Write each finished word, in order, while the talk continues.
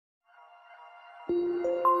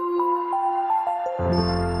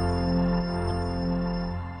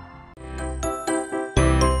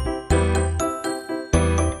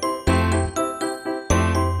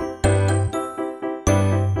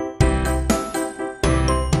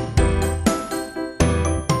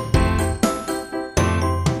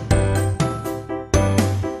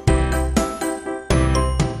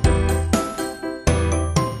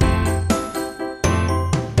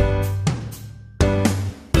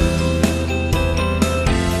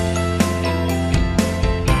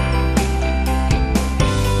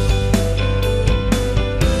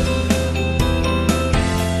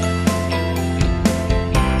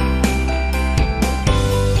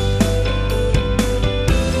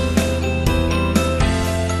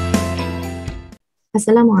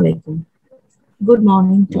Assalamu alaikum. Good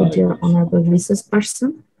morning to dear honorable research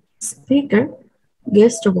person, speaker,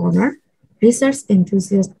 guest of honor, research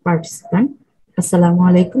enthusiast participant. Assalamu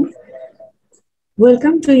alaikum.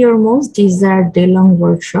 Welcome to your most desired day-long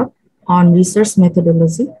workshop on research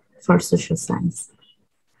methodology for social science.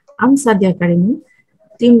 I'm Sadia Karimi,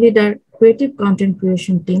 team leader, creative content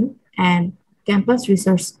creation team, and campus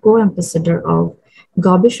research co-ambassador of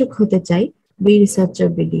𝒂𝒓𝒔𝒉𝒐𝒑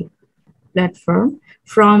𝑭𝒓𝒔𝒉𝒐𝒅 platform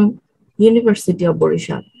from University of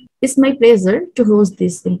Borisal. It's my pleasure to host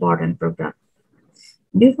this important program.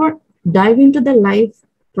 Before diving into the live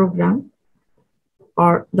program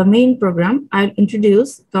or the main program, I'll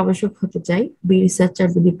introduce 𝒂𝒓𝒔𝒉𝒐𝒑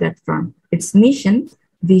𝑭𝒓𝒔𝒉𝒐𝒅 its mission,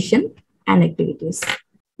 vision, and activities.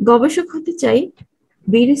 𝒂𝒓𝒔𝒉𝒐𝒑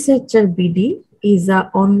𝒉𝒐𝒂𝒓𝒄𝒉 is an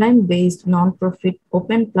online-based non-profit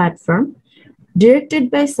open platform directed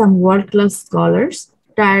by some world-class scholars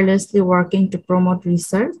tirelessly working to promote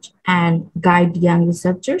research and guide young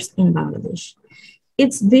researchers in Bangladesh.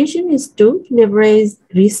 Its vision is to leverage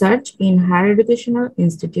research in higher educational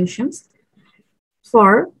institutions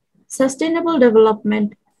for sustainable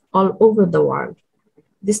development all over the world.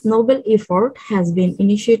 This noble effort has been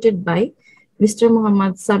initiated by Mr.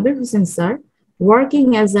 Muhammad Sabir Hussain sir,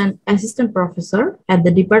 working as an assistant professor at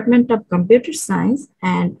the Department of Computer Science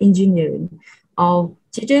and Engineering of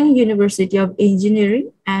Chittagong University of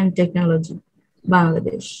Engineering and Technology,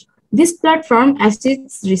 Bangladesh. This platform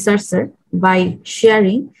assists researchers by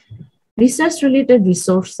sharing research-related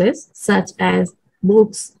resources such as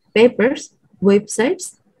books, papers,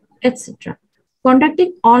 websites, etc.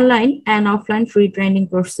 Conducting online and offline free training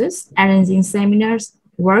courses, arranging seminars,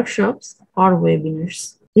 workshops, or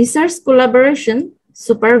webinars. Research collaboration,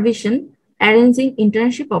 supervision, arranging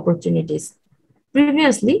internship opportunities.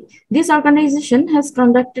 Previously, this organization has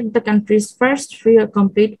conducted the country's first free or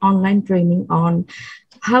complete online training on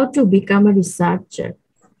how to become a researcher.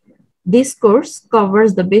 This course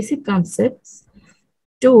covers the basic concepts,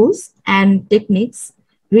 tools, and techniques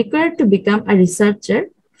required to become a researcher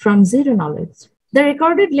from zero knowledge. The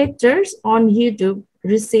recorded lectures on YouTube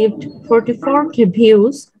received 44K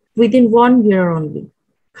views within 1 year only.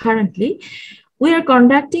 Currently, we are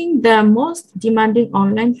conducting the most demanding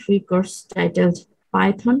online free course titled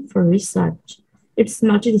Python for Research. It's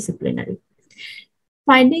multidisciplinary.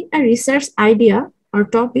 Finding a research idea or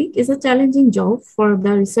topic is a challenging job for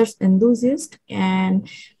the research enthusiasts and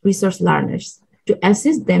research learners. To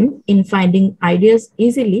assist them in finding ideas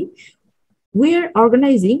easily, we are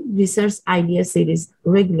organizing research idea series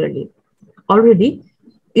regularly. Already,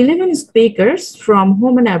 11 speakers from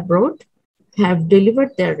home and abroad have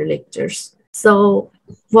delivered their lectures. So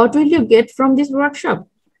what will you get from this workshop?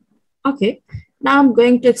 Okay, now I'm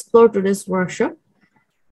going to explore today's workshop.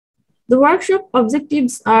 The workshop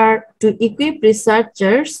objectives are to equip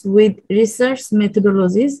researchers with research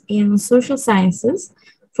methodologies in social sciences,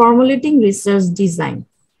 formulating research design,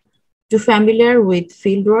 to familiar with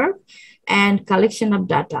fieldwork and collection of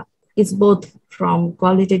data. It's both from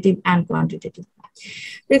qualitative and quantitative.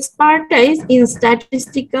 To expertise in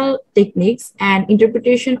statistical techniques and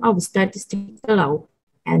interpretation of statistical outcomes,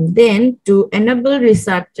 and then to enable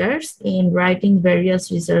researchers in writing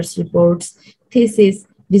various research reports, theses,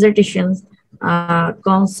 dissertations,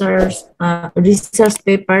 concerts, research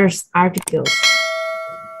papers, articles.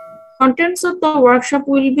 Contents of the workshop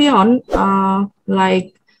will be on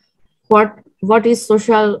like what is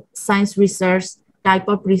social science research, type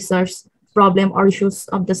of research, problem or issues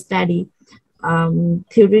of the study,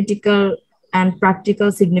 theoretical and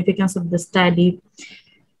practical significance of the study,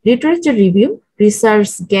 literature review,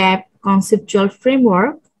 research gap, conceptual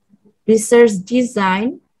framework, research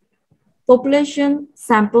design, population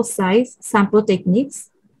sample size, sample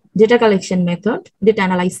techniques, data collection method, data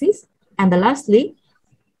analysis, and lastly,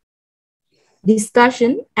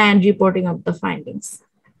 discussion and reporting of the findings.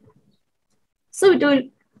 So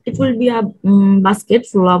it will be a basket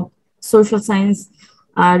full of social science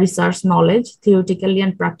research knowledge, theoretically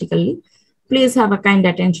and practically. Please have a kind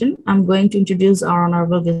attention. I'm going to introduce our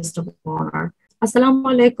honorable guest of honor. Assalamu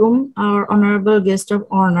alaikum, our honorable guest of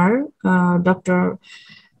honor, Dr.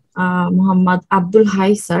 Muhammad Abdul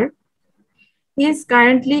Hai sir. He is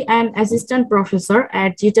currently an assistant professor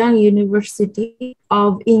at Chittagong University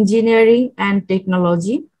of Engineering and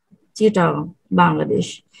Technology, Chittagong,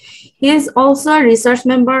 Bangladesh. He is also a research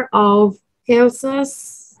member of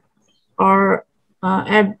HELSAS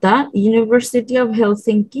at the University of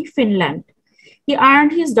Helsinki, Finland. He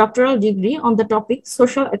earned his doctoral degree on the topic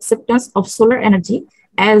social acceptance of solar energy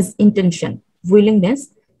as intention, willingness,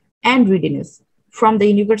 and readiness from the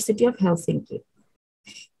University of Helsinki.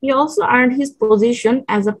 He also earned his position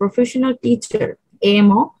as a professional teacher,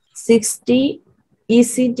 AMO 60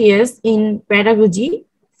 ECTS in pedagogy,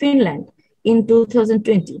 Finland in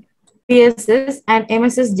 2020. PSS and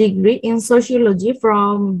MSS degree in sociology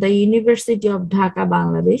from the University of Dhaka,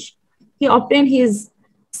 Bangladesh. He obtained his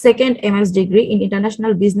second MS degree in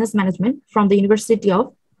international business management from the University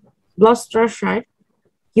of Gloucestershire,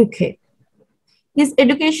 UK. His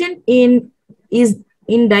education is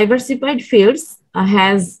in diversified fields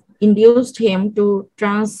has induced him to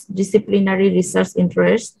transdisciplinary research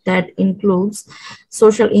interests that includes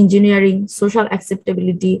social engineering, social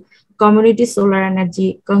acceptability, community solar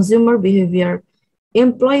energy, consumer behavior,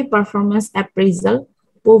 employee performance appraisal,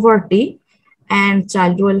 poverty, and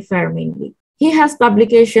child welfare mainly. He has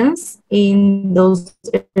publications in those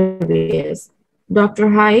areas. Dr.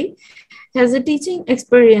 Hai has a teaching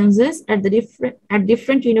experiences at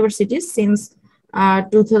different universities since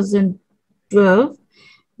 2012.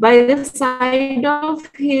 By the side of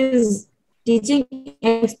his teaching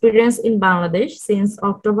experience in Bangladesh since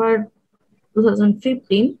October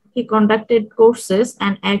 2015, he conducted courses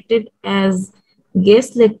and acted as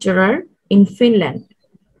guest lecturer in Finland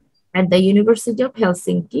at the University of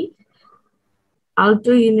Helsinki,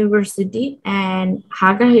 Aalto University, and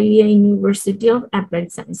Haaga-Helia University of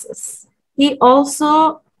Applied Sciences. He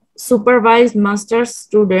also supervised master's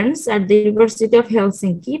students at the University of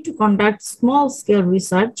Helsinki to conduct small-scale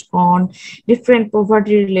research on different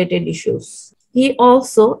poverty-related issues. He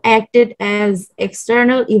also acted as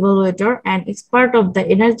external evaluator and expert of the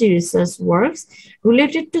energy research works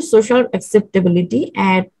related to social acceptability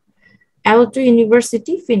at Aalto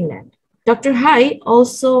University, Finland. Dr. Hai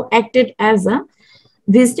also acted as a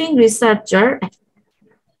visiting researcher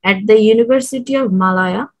at the University of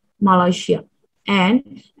Malaya, Malaysia,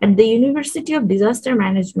 and at the University of Disaster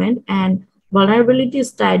Management and Vulnerability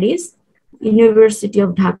Studies, University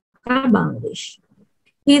of Dhaka, Bangladesh.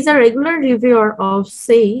 He is a regular reviewer of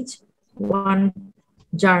Sage One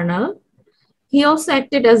journal. He also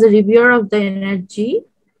acted as a reviewer of the energy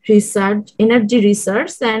research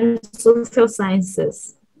and social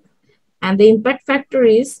sciences. And the impact factor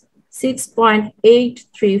is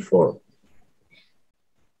 6.834.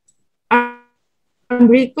 I'm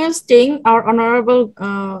requesting our honorable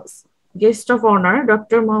guest of honor,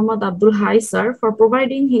 Dr. Muhammad Abdul Hai sir, for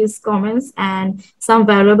providing his comments and some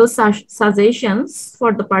valuable suggestions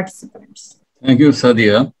for the participants. Thank you,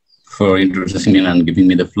 Sadia, for introducing me and giving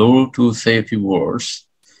me the floor to say a few words.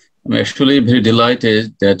 I'm actually very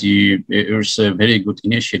delighted that it's a very good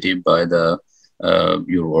initiative by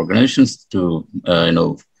your organizations to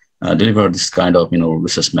deliver this kind of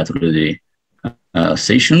research methodology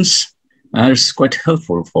sessions. And it's quite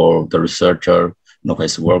helpful for the researcher,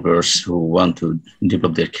 as workers who want to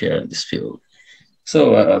develop their care in this field.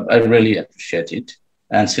 So I really appreciate it.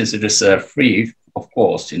 And since it is free, of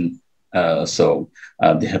course, they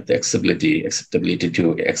have the accessibility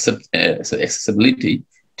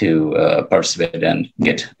to participate and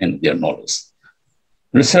get in their knowledge.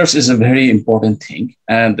 Research is a very important thing,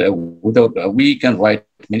 and we can write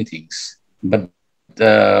many things, but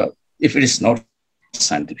if it is not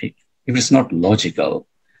scientific, if it's not logical,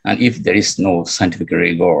 and if there is no scientific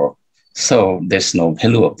rigor, so there's no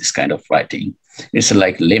value of this kind of writing. It's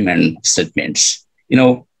like layman statements.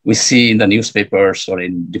 We see in the newspapers or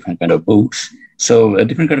in different kind of books. So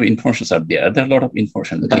different kind of informations are there. There are a lot of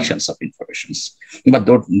information, collections of informations, but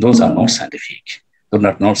those are not scientific. Those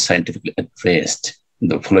are not scientifically addressed,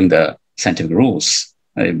 following the scientific rules.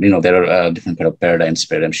 There are different kind of paradigm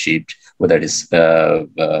shift, whether it is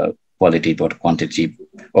qualitative or quantitative,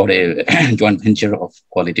 or a joint venture of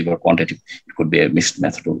qualitative or quantitative. It could be a mixed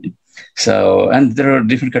methodology. So, and there are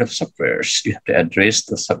different kind of softwares. You have to address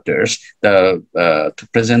the softwares to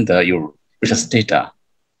present your research data.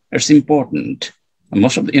 It's important. In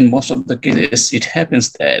most of the cases, it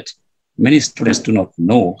happens that many students do not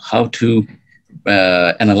know how to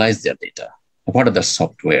analyze their data. What are the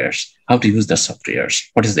softwares? how to use the softwares,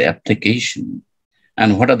 what is the application, and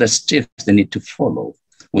what are the steps they need to follow.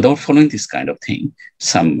 Without following this kind of thing,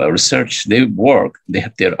 some research, they work, they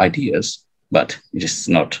have their ideas, but it is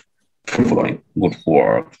not performing good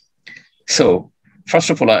work. So first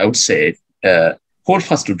of all, I would say, hold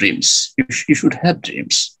fast to dreams. You should have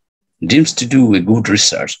dreams. Dreams to do a good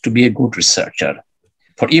research, to be a good researcher.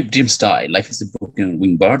 For if dreams die, life is a broken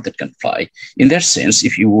winged bird that can fly. In that sense,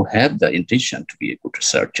 if you have the intention to be a good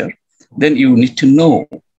researcher, then you need to know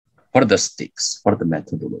what are the stakes, what are the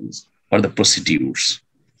methodologies, what are the procedures.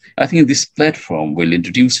 I think this platform will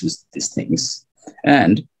introduce these things.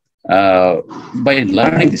 And by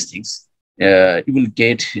learning these things, you will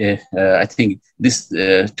get, I think this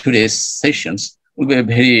today's sessions will be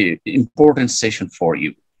a very important session for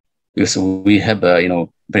you. Because we have a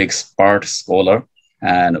very expert scholar,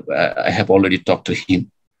 and I have already talked to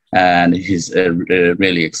him, and he's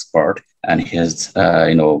really expert, and he has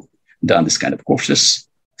done this kind of courses.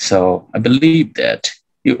 So I believe that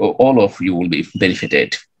all of you will be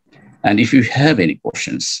benefited. And if you have any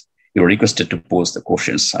questions, you're requested to post the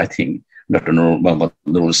questions. I think Dr.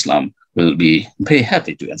 Nurul Islam will be very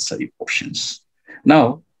happy to answer your questions.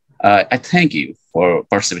 Now, I thank you for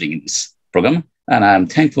participating in this program. And I'm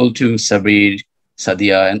thankful to Sabir,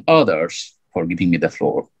 Sadia, and others for giving me the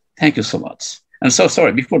floor. Thank you so much. And so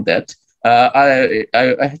sorry, before that, I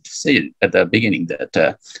have to say at the beginning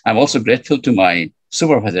that I'm also grateful to my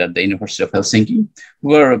supervisor at the University of Helsinki,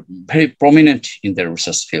 who are very prominent in their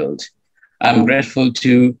research field. I'm grateful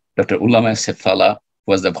to Dr. Ulama Sefala,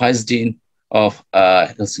 who was the Vice Dean of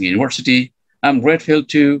Helsinki University. I'm grateful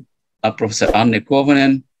to Professor Anne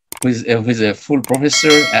Koivunen, who is a full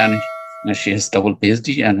professor, and she has double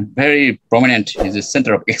PhD and very prominent. Is a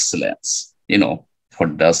center of excellence.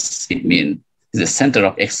 What does it mean? It's a center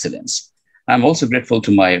of excellence. I'm also grateful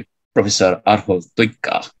to my Professor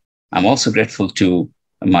𝒆𝒔𝒄𝒉. I'm also grateful to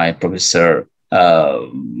my Professor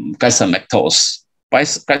𝒂𝒂𝒄𝒉.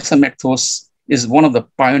 𝒂𝒂𝒄𝒉 is one of the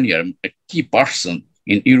pioneer, a key person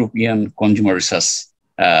in European consumer research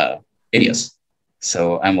areas.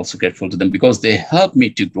 So I'm also grateful to them because they helped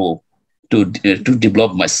me to grow, to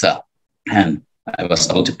develop myself. And I was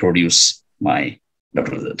able to produce my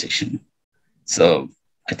doctoral dissertation. So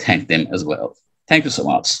I thank them as well. Thank you so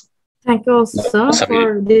much. Thank you also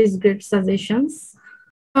for these great suggestions.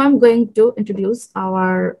 I'm going to introduce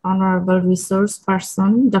our honorable resource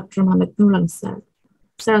person, Dr. Mohammed Nurul sir.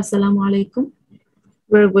 Sir, assalamu alaikum.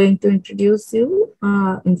 We're going to introduce you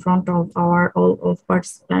in front of all of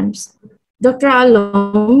participants. Dr.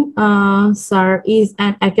 Alam, sir, is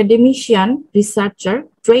an academician, researcher,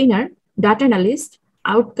 trainer, data analyst,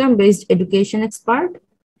 outcome-based education expert,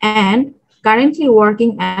 and currently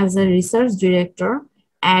working as a research director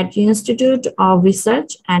at the Institute of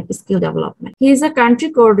Research and Skill Development. He is a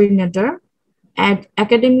country coordinator at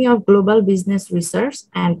Academy of Global Business Research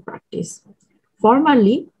and Practice.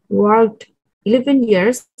 Formerly worked 11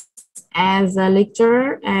 years as a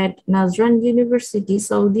lecturer at Nazran University,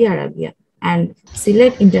 Saudi Arabia, and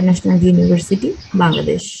Sylhet International University,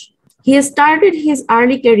 Bangladesh. He started his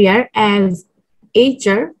early career as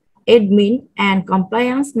HR, admin, and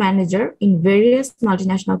compliance manager in various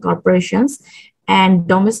multinational corporations and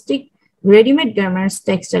domestic ready-made garments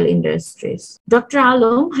textile industries. Dr.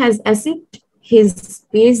 Alam has achieved his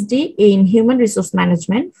PhD in Human Resource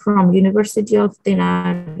Management from University of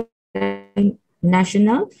Tenaga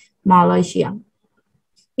Nasional, Malaysia.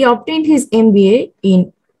 He obtained his MBA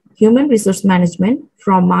in Human Resource Management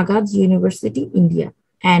from Magad University, India,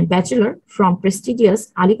 and Bachelor from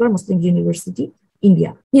prestigious Aligarh Muslim University,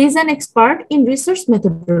 India. He is an expert in research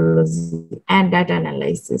methodology and data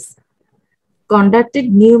analysis,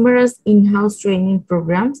 conducted numerous in-house training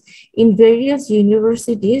programs in various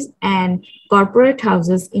universities and corporate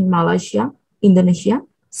houses in Malaysia, Indonesia,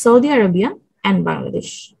 Saudi Arabia, and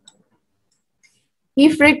Bangladesh. He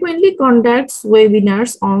frequently conducts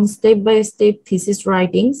webinars on step-by-step thesis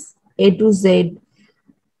writings, A to Z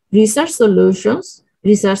research solutions,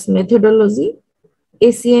 research methodology,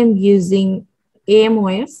 ACM using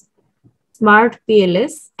AMOS, Smart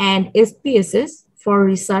PLS, and SPSS for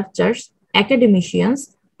researchers,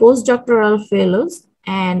 academicians, postdoctoral fellows,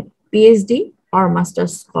 and PhD or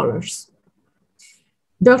master's scholars.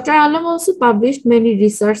 Dr. Alam also published many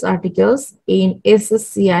research articles in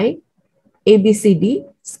SSCI,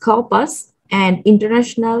 ABCD, Scopus, and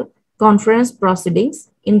international conference proceedings,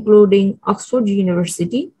 including Oxford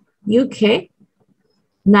University, UK,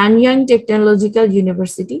 Nanyang Technological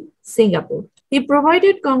University, Singapore. He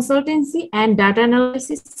provided consultancy and data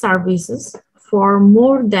analysis services for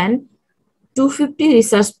more than 250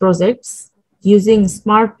 research projects using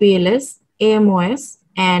Smart PLS, AMOS,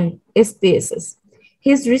 and SPSS.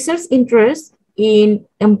 His research interests in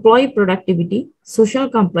employee productivity, social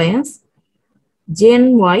compliance,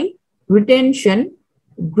 Gen Y, retention,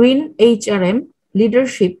 green HRM,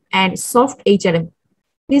 leadership, and soft HRM.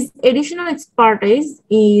 His additional expertise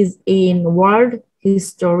is in world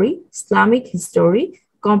history, Islamic history,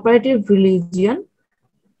 comparative religion,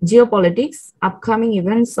 geopolitics, upcoming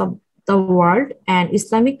events of the world, and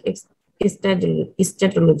Islamic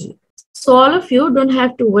eschatology. So all of you don't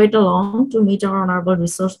have to wait along to meet our honorable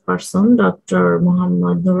resource person, Dr.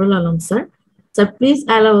 Muhammad Nurul Alam sir. So please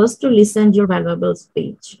allow us to listen to your valuable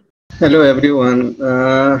speech. Hello everyone.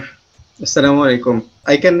 Assalamu alaikum.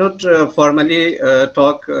 I cannot formally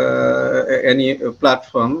talk any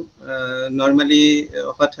platform. Normally,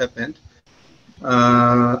 what happened?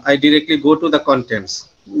 I directly go to the contents.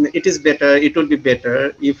 It is better. It would be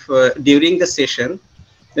better if during the session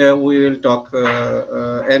we will talk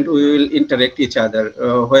and we will interact each other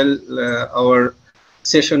while our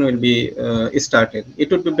session will be started.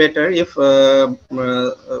 It would be better if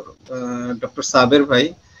Dr. Saber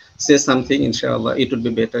bhai says something, inshallah. It would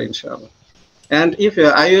be better, inshallah. And if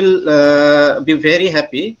I will be very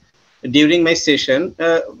happy during my session,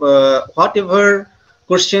 whatever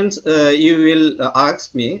questions you will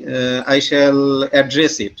ask me, I shall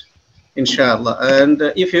address it, inshallah. And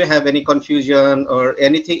if you have any confusion or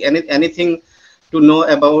anything to know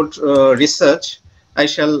about research, I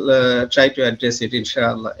shall try to address it,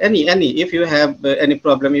 inshallah. If you have any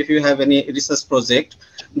problem, if you have any research project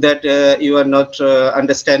that you are not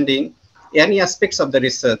understanding, any aspects of the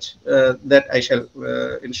research that I shall,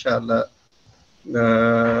 inshallah,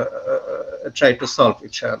 try to solve,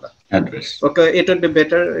 inshallah. Address. Okay, it would be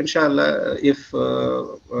better, inshallah, if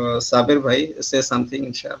Saber bhai says something,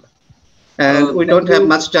 inshallah. And we don't have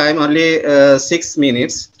much time, only 6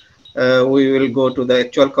 minutes. We will go to the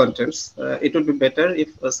actual contents. It would be better if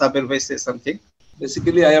Saber bhai says something.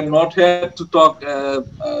 Basically, I am not here to talk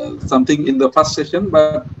something in the first session,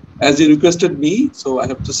 but as you requested me, so I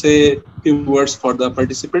have to say a few words for the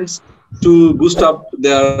participants to boost up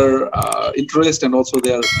their interest and also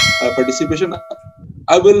their participation.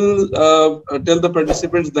 I will tell the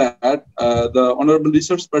participants that the honorable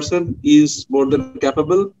research person is more than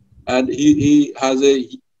capable, and he has a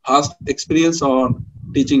vast experience on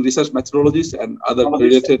teaching research methodologies and other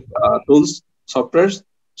related tools, softwares.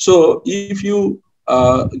 So if you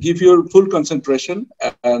give your full concentration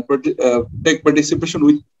and take participation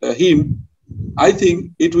with him, I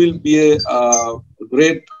think it will be a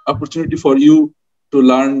great opportunity for you to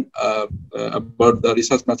learn about the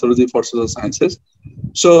research methodology for social sciences.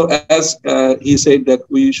 So as he said that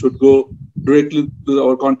we should go directly to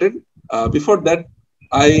our content. Before that,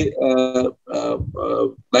 I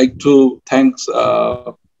like to thank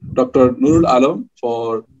Dr. Nurul Alam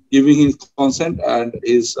for giving his consent and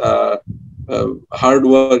his hard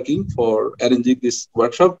working for arranging this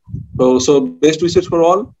workshop. So best wishes for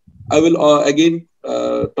all. I will again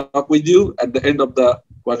talk with you at the end of the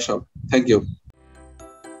workshop. Thank you.